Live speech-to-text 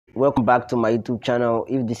Welcome back to my YouTube channel.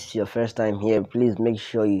 If this is your first time here, please make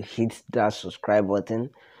sure you hit that subscribe button,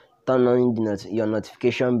 turn on your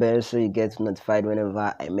notification bell so you get notified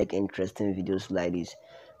whenever I make interesting videos like this.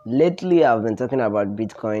 Lately I've been talking about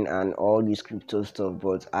Bitcoin and all this crypto stuff,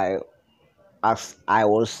 but as I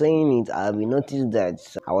was saying it, I've noticed that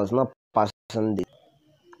I was not passing the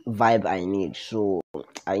vibe I need, so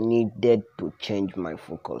I needed to change my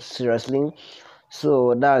focus seriously.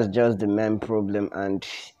 So that's just the main problem, and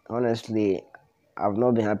honestly, I've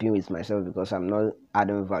not been happy with myself because I'm not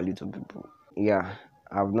adding value to people. Yeah,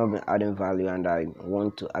 I've not been adding value, and I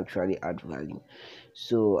want to actually add value.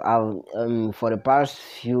 So I've for the past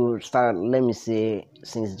let me say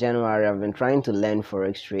since January, I've been trying to learn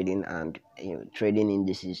forex trading and trading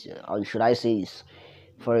indices. Or should I say is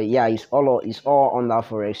for yeah, it's all under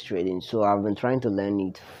forex trading. So I've been trying to learn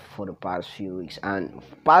it for the past few weeks and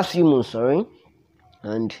past few months. Sorry,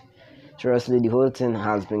 and seriously, the whole thing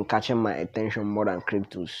has been catching my attention more than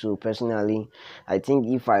crypto. So personally, I think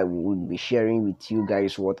if I would be sharing with you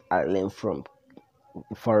guys what I learned from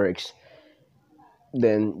forex,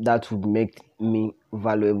 then that would make me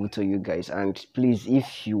valuable to you guys. And please,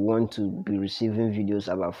 if you want to be receiving videos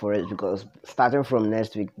about forex, because starting from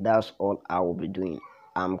next week, that's all I will be doing.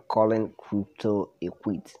 I'm calling crypto a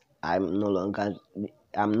quit. I'm no longer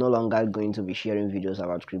going to be sharing videos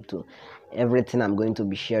about crypto. Everything I'm going to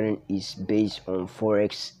be sharing is based on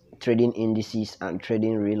forex, trading indices, and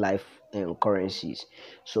trading real life currencies.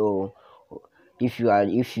 So if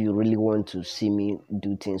you really want to see me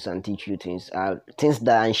do things and teach you things that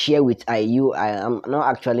I share with I am not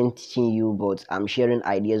actually teaching you, but I'm sharing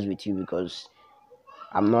ideas with you because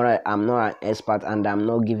I'm not an expert and I'm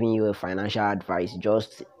not giving you a financial advice.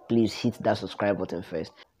 Just please hit that subscribe button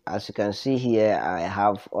first. As you can see here, I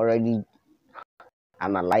have already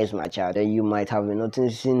analyzed my chart. You might have been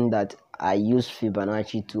noticing that I use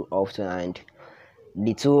Fibonacci too often, and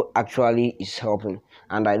the tool actually is helping.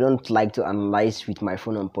 And I don't like to analyze with my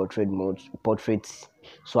phone on portraits,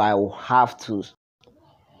 so I will have to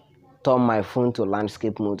turn my phone to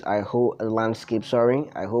landscape mode. I hope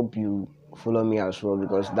you follow me as well,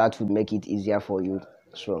 because that would make it easier for you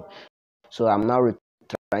as well. So I'm now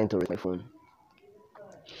trying to read my phone.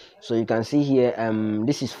 So you can see here,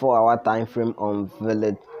 this is 4 hour time frame on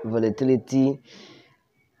volatility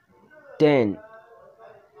 10.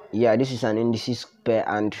 Yeah, this is an indices pair.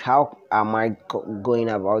 And how am I going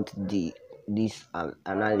about this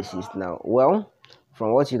analysis now? Well,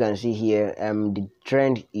 from what you can see here, the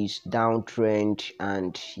trend is downtrend,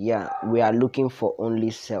 and yeah, we are looking for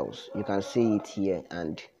only sales. You can see it here,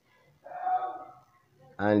 and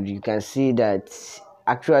you can see that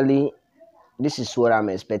actually this is what I'm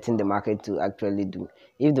expecting the market to actually do.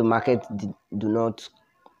 If the market do not,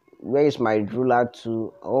 where is my ruler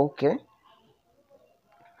to? Okay,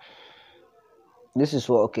 this is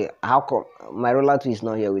what, okay, how come my roller 2 is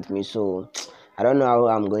not here with me? So I don't know how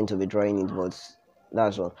I'm going to be drawing it, but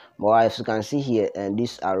that's all. But as you can see here, and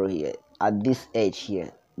this arrow here at this edge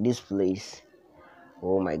here, this place,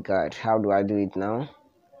 oh my god, how do I do it now?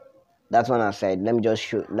 That's one aside. Let me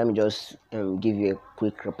just give you a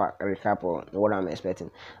quick recap on what I'm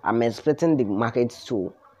expecting. I'm expecting the market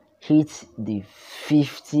to hit the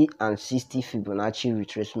 50 and 60 Fibonacci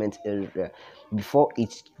retracement area before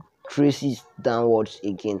it traces downwards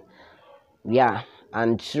again. Yeah,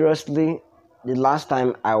 and seriously, the last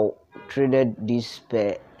time traded this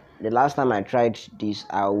pair, the last time I tried this,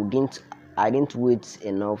 I didn't wait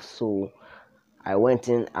enough, so I went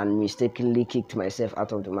in and mistakenly kicked myself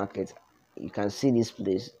out of the market. You can see this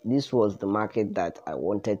place. This was the market that I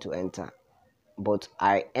wanted to enter, but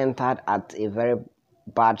I entered at a very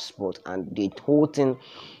bad spot, and the whole thing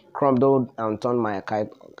crumbled and turned my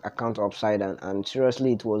account upside down. And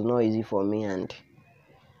seriously, it was not easy for me, and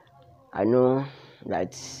I know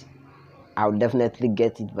that I'll definitely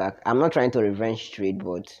get it back. I'm not trying to revenge trade,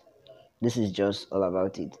 but this is just all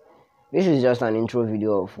about it. This is just an intro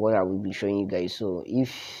video of what I will be showing you guys. So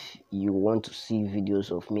if you want to see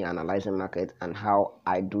videos of me analyzing market and how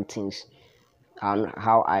I do things and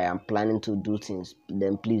how I am planning to do things,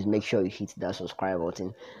 then please make sure you hit that subscribe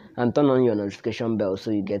button and turn on your notification bell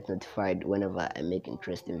so you get notified whenever I make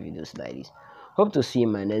interesting videos like this. Hope to see you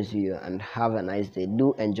in my next video, and have a nice day.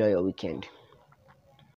 Do enjoy your weekend.